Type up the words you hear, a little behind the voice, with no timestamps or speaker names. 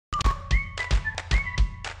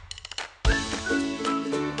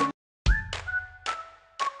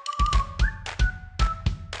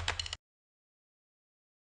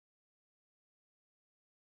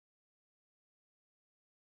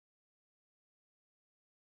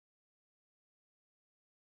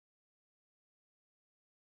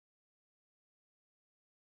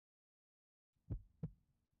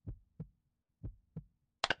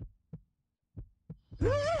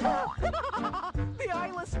The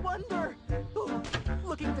eyeless wonder! Oh,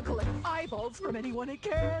 looking to collect eyeballs from anyone it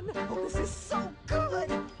can! Oh, this is so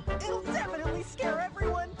good! It'll definitely scare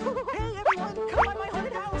everyone! Hey everyone, come by my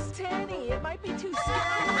haunted house! Tani, it might be too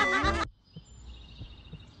scary!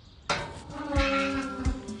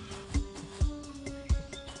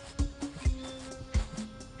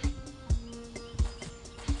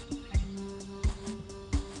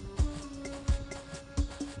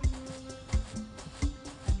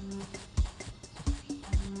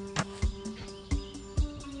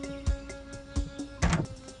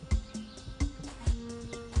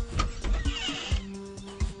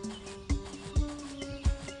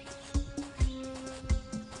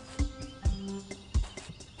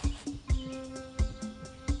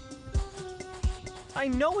 I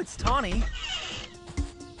know it's Tani.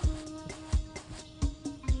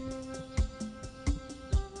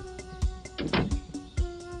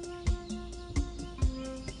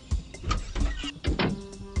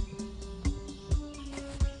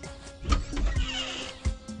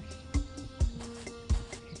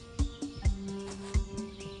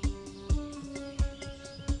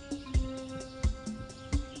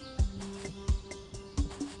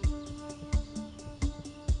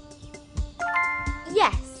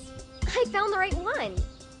 Yes! I found the right one!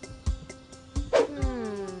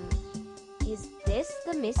 Is this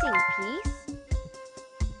the missing piece?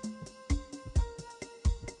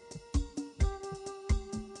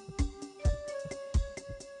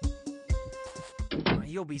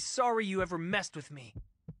 You'll be sorry you ever messed with me.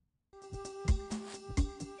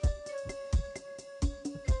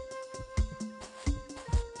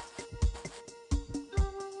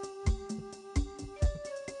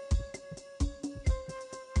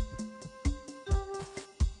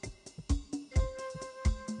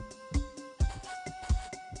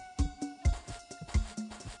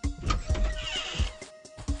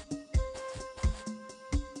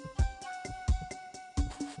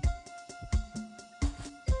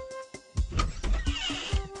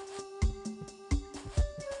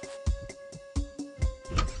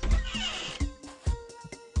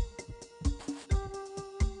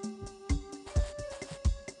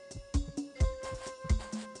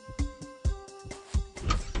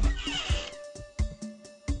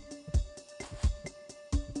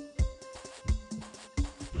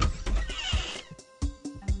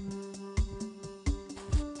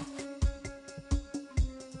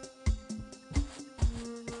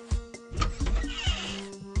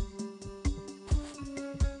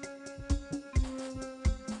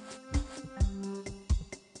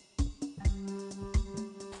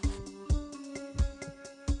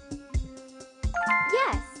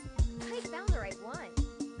 Yes! I found the right one.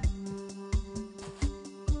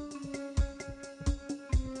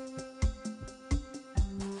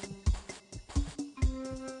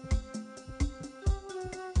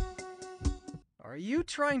 Are you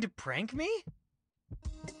trying to prank me?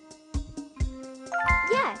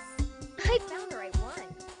 Yes! I found the right one.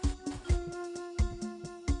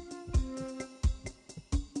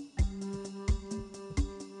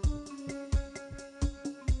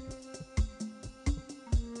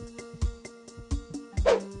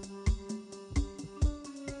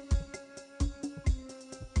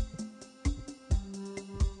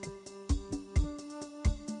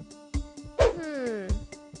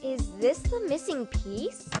 Is this the missing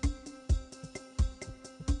piece?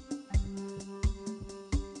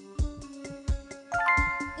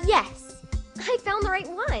 Yes! I found the right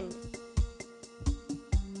one!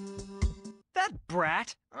 That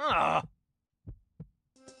brat! Ugh!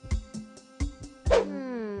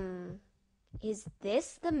 Is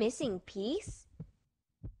this the missing piece?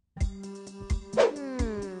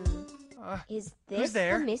 Is this who's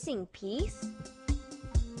there? the missing piece?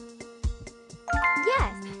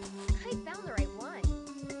 Yes! I found the right one.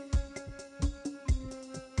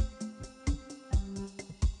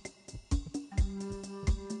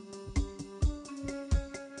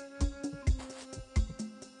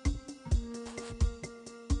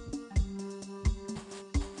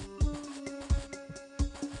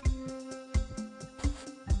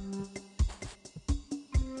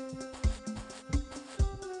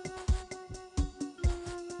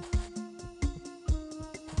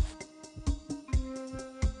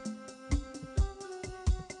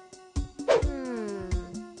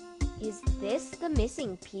 Is this the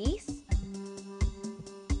missing piece?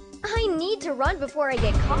 I need to run before I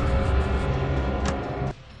get caught.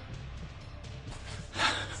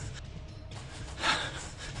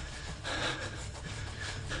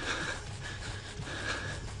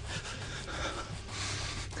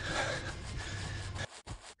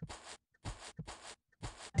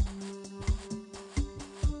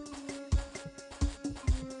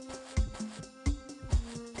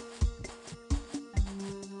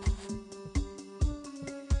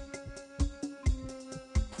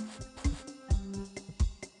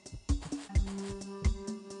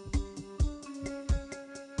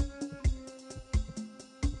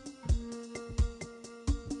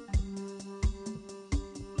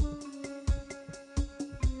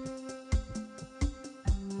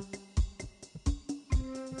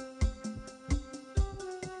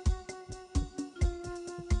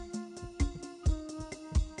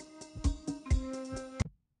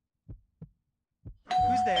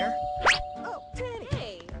 there. Oh, Tani!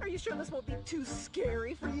 Hey. Are you sure this won't be too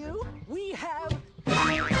scary for you? We have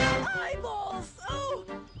eyeballs! Oh!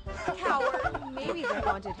 Coward. Maybe the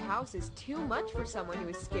haunted house is too much for someone who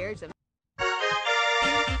is scared of.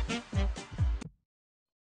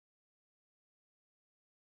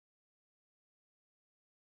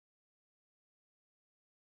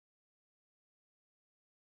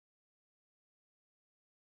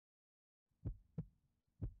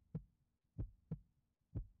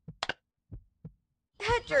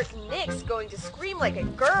 That jerk Nick's going to scream like a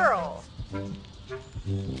girl.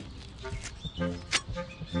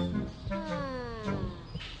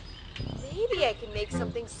 Maybe I can make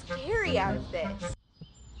something scary out of this.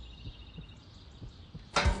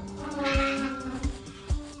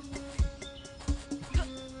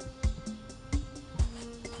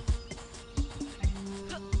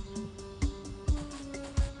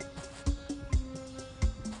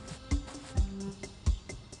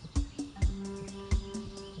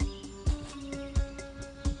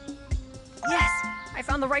 Yes! I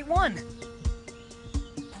found the right one!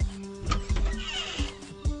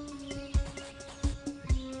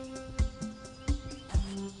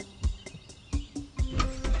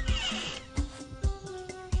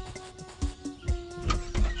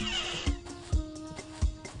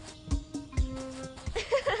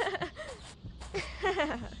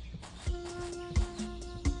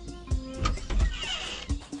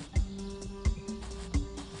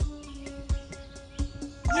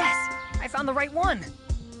 Yes! I found the right one!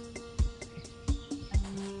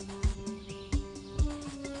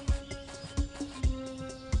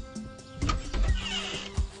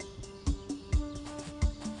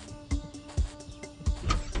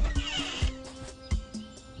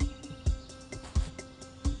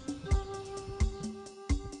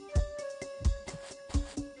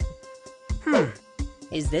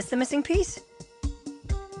 Is this the missing piece?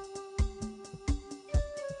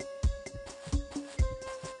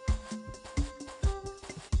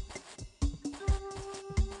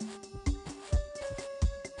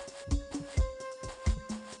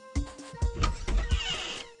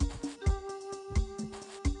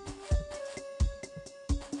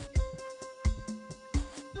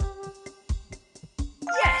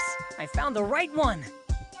 Yes! I found the right one!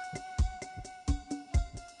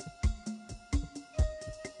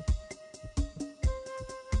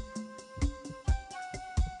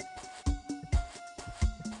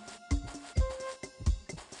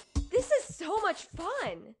 This is so much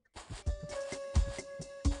fun!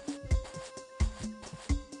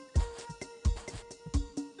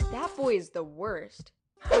 That boy is the worst.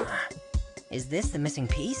 Is this the missing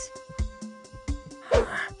piece?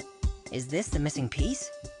 Is this the missing piece?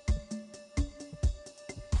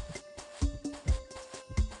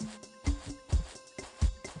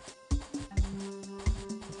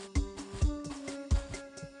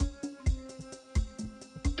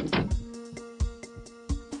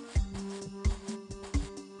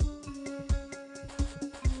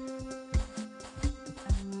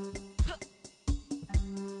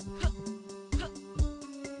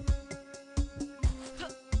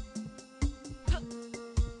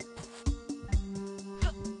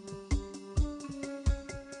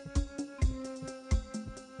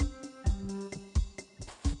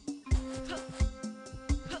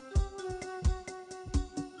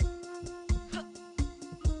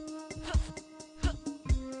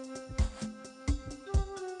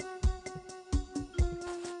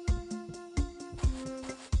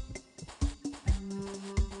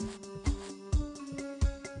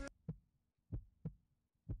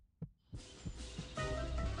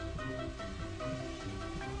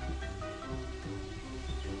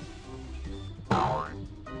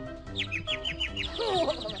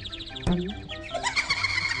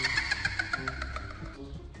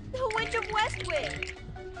 The Witch of Westwick!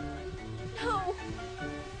 No!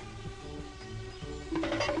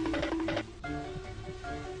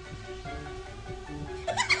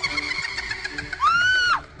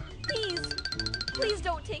 Please! Please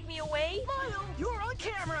don't take me away! Lyle, you're on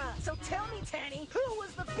camera! So tell me, Tani, who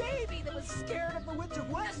was the baby that was scared of the Witch of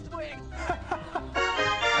Westwick?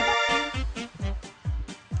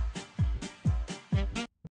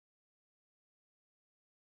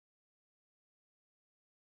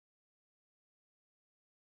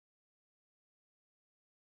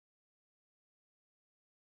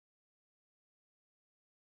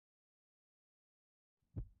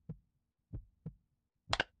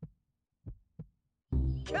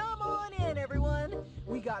 Come on in, everyone.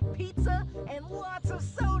 We got pizza and lots of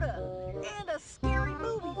soda and a scary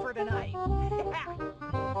movie for tonight.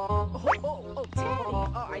 Oh,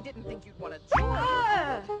 Tani, I didn't think you'd want to join.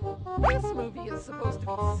 This movie is is supposed to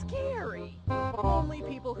be scary. Only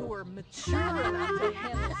people who are mature enough to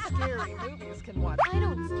handle scary movies can watch. I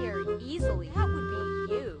don't scare easily. That would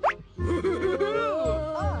be you.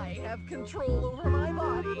 I have control over my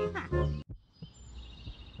body.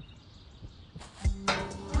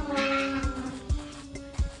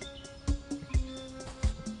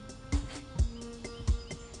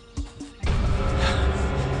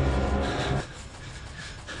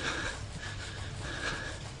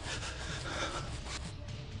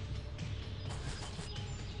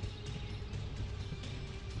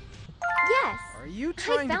 Yes. Are you I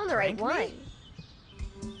trying found to the right prank me? one.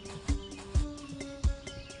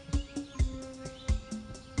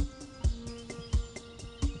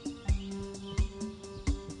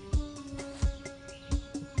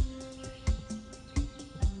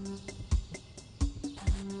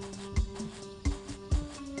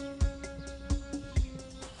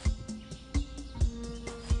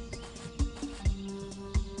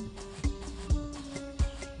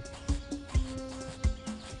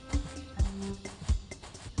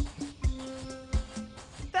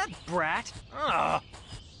 That brat! Ugh!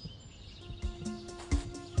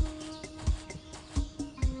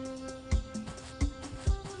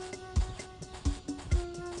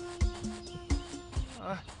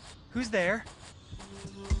 Who's there?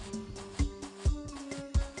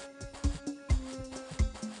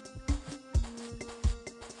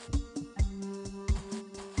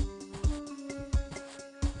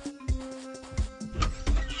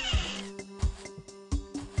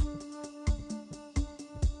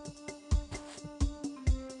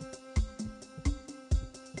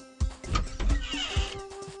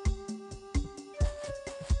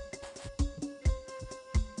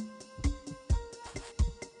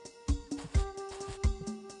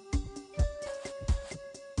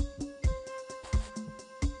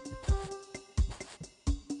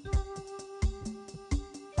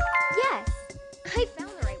 Yes. I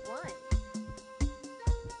found the right one.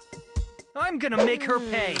 I'm gonna make her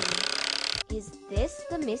pay! Is this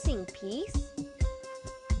the missing piece?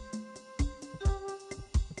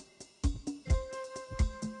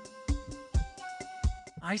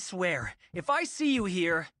 I swear, if I see you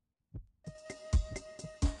here...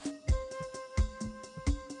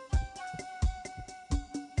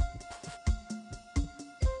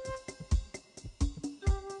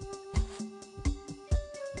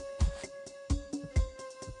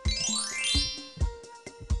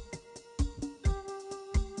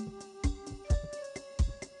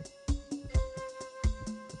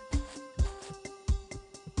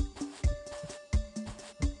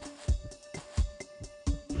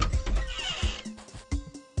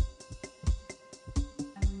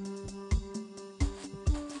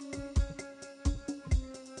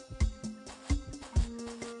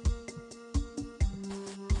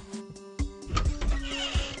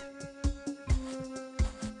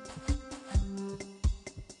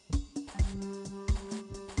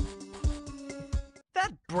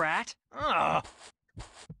 That brat! Ugh!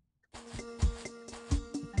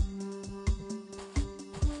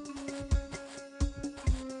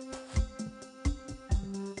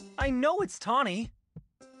 I know it's Tani.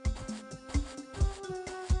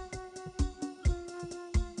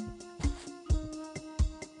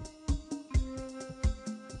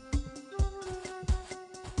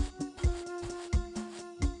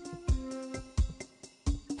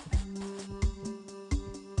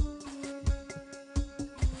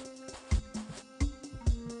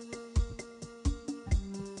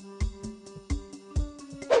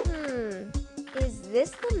 Is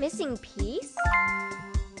this the missing piece?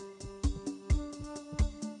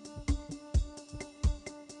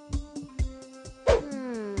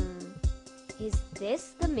 Is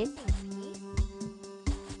this the missing piece?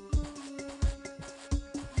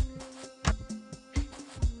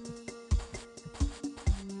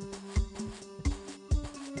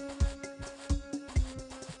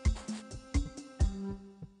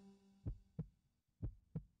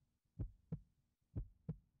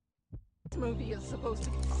 This movie is supposed to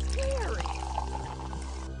be scary.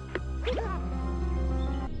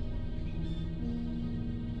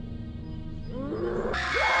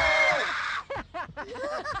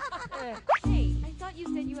 Hey, I thought you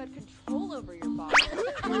said you had control over your body.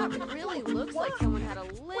 That really looks like someone had a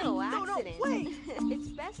little Wait, no, accident. wait. It's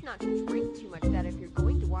best not to drink too much of that if you're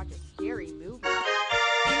going to watch a scary movie.